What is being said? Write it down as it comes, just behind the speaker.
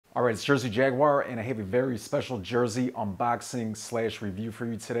Alright, it's Jersey Jaguar, and I have a very special jersey unboxing / review for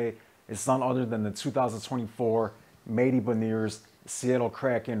you today. It's none other than the 2024 Matty Beniers Seattle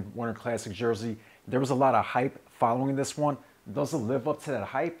Kraken Winter Classic jersey. There was a lot of hype following this one. Does it live up to that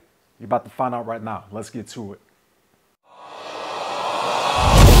hype? You're about to find out right now. Let's get to it.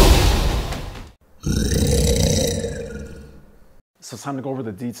 So it's time to go over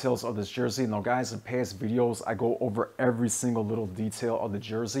the details of this jersey. Now guys, in past videos, I go over every single little detail of the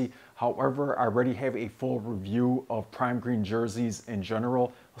jersey. However, I already have a full review of prime green jerseys in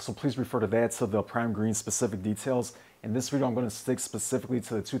general. So please refer to that, to the prime green specific details. In this video, I'm going to stick specifically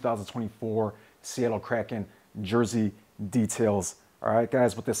to the 2024 Seattle Kraken jersey details. All right,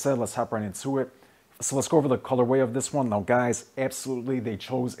 guys, with this said, let's hop right into it. So let's go over the colorway of this one. Now guys, absolutely, they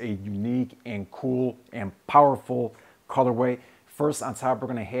chose a unique and cool and powerful colorway. First, on top, we're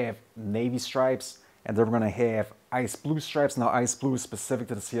going to have navy stripes, and then we're going to have ice blue stripes. Now, ice blue is specific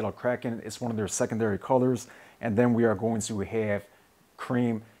to the Seattle Kraken. It's one of their secondary colors. And then we are going to have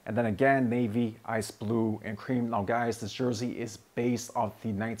cream, and then again, navy, ice blue, and cream. Now, guys, this jersey is based off the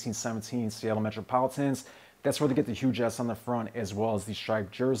 1917 Seattle Metropolitans. That's where they get the huge S on the front, as well as the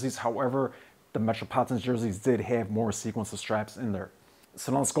striped jerseys. However, the Metropolitans jerseys did have more sequence of stripes in there.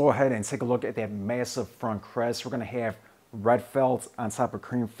 So now let's go ahead and take a look at that massive front crest. We're going to have red felt on top of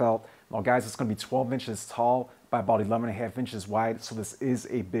cream felt. Now guys, it's going to be 12 inches tall by about 11.5 inches wide. So this is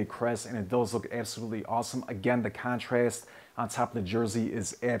a big crest, and it does look absolutely awesome. Again, the contrast on top of the jersey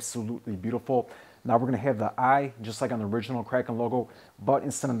is absolutely beautiful. Now we're going to have the eye, just like on the original Kraken logo, but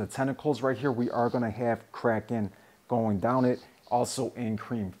instead of the tentacles right here, we are going to have Kraken going down it, also in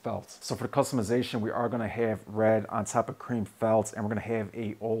cream felt. So for the customization, we are going to have red on top of cream felt, and we're going to have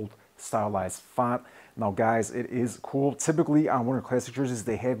a old stylized font. Now guys, it is cool. Typically on Winter Classic jerseys,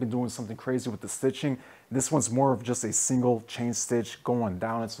 they have been doing something crazy with the stitching. This one's more of just a single chain stitch going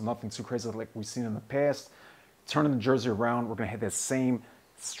down it, so nothing too crazy like we've seen in the past. Turning the jersey around, we're going to have that same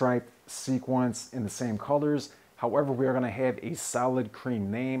stripe sequence in the same colors. However, we are going to have a solid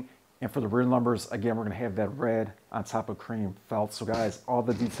cream name. And for the rear numbers, again, we're going to have that red on top of cream felt. So guys, all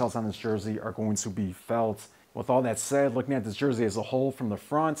the details on this jersey are going to be felt. With all that said, looking at this jersey as a whole from the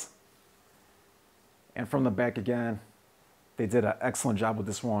front and from the back again, they did an excellent job with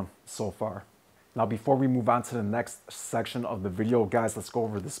this one so far. Now, before we move on to the next section of the video, guys, let's go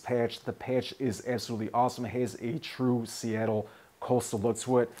over this patch. The patch is absolutely awesome. It has a true Seattle coastal look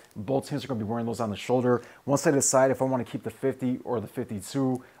to it. Both teams are going to be wearing those on the shoulder. Once I decide if I want to keep the 50 or the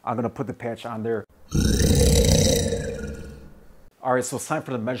 52, I'm going to put the patch on there. All right, so it's time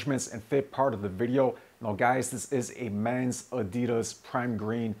for the measurements and fit part of the video. Now, guys, this is a men's Adidas prime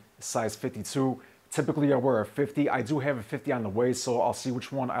green size 52. Typically, I wear a 50. I do have a 50 on the way, so I'll see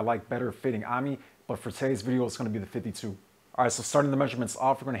which one I like better fitting on me. But for today's video, it's going to be the 52. All right, so starting the measurements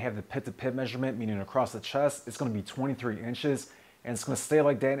off, we're going to have the pit-to-pit measurement, meaning across the chest. It's going to be 23 inches, and it's going to stay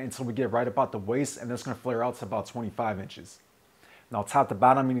like that until we get right about the waist, and then it's going to flare out to about 25 inches. Now, top to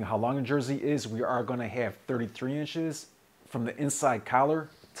bottom, meaning how long the jersey is, we are going to have 33 inches. From the inside collar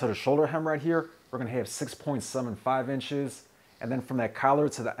to the shoulder hem right here, we're going to have 6.75 inches. And then from that collar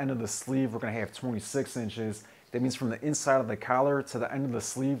to the end of the sleeve, we're going to have 26 inches. That means from the inside of the collar to the end of the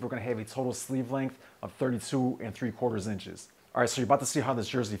sleeve, we're going to have a total sleeve length of 32 3/4 inches. All right, so you're about to see how this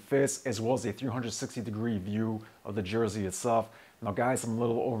jersey fits, as well as a 360-degree view of the jersey itself. Now, guys, I'm a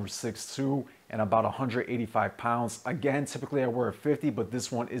little over 6'2" and about 185 pounds. Again, typically I wear a 50, but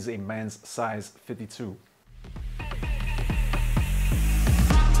this one is a men's size 52.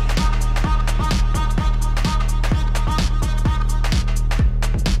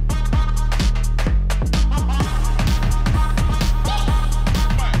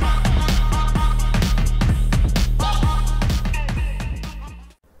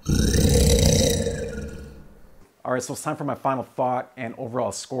 All right, so it's time for my final thought and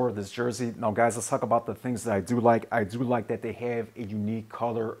overall score of this jersey. Now, guys, let's talk about the things that I do like. I do like that they have a unique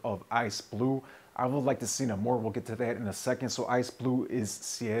color of ice blue. I would like to see them more. We'll get to that in a second. So ice blue is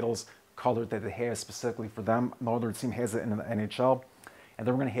Seattle's color that they have specifically for them. No other team has it in the NHL. And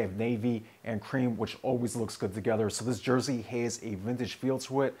then we're going to have navy and cream, which always looks good together. So this jersey has a vintage feel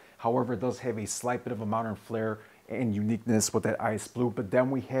to it. However, it does have a slight bit of a modern flair and uniqueness with that ice blue. But then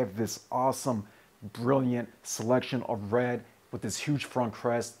we have this awesome, brilliant selection of red with this huge front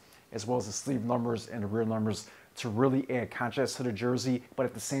crest, as well as the sleeve numbers and the rear numbers to really add contrast to the jersey, but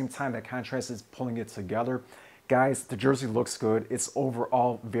at the same time that contrast is pulling it together. Guys, the jersey looks good. It's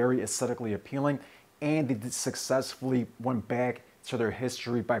overall very aesthetically appealing, and they successfully went back to their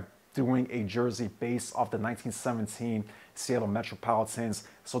history by doing a jersey based off the 1917 Seattle Metropolitans.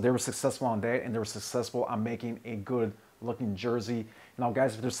 So they were successful on that, and they were successful on making a good looking jersey. Now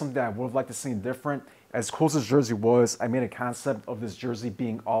guys, if there's something that I would have liked to see different, as cool as this jersey was, I made a concept of this jersey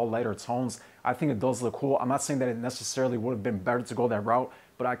being all lighter tones. I think it does look cool. I'm not saying that it necessarily would have been better to go that route,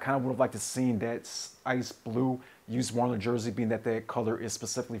 but I kind of would have liked to see that ice blue used more on the jersey, being that that color is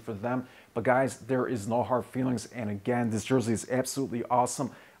specifically for them. But guys, there is no hard feelings. And again, this jersey is absolutely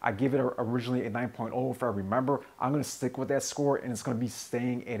awesome. I gave it originally a 9.0 if I remember. I'm going to stick with that score, and it's going to be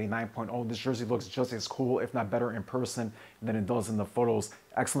staying at a 9.0. This jersey looks just as cool, if not better in person than it does in the photos.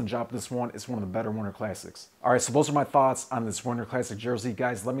 Excellent job this one. It's one of the better Winter Classics. All right, so those are my thoughts on this Winter Classic jersey.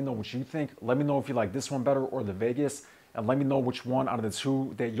 Guys, let me know what you think. Let me know if you like this one better or the Vegas. And let me know which one out of the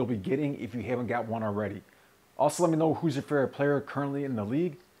two that you'll be getting if you haven't got one already. Also, let me know who's your favorite player currently in the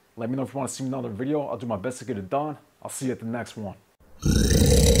league. Let me know if you want to see another video. I'll do my best to get it done. I'll see you at the next one.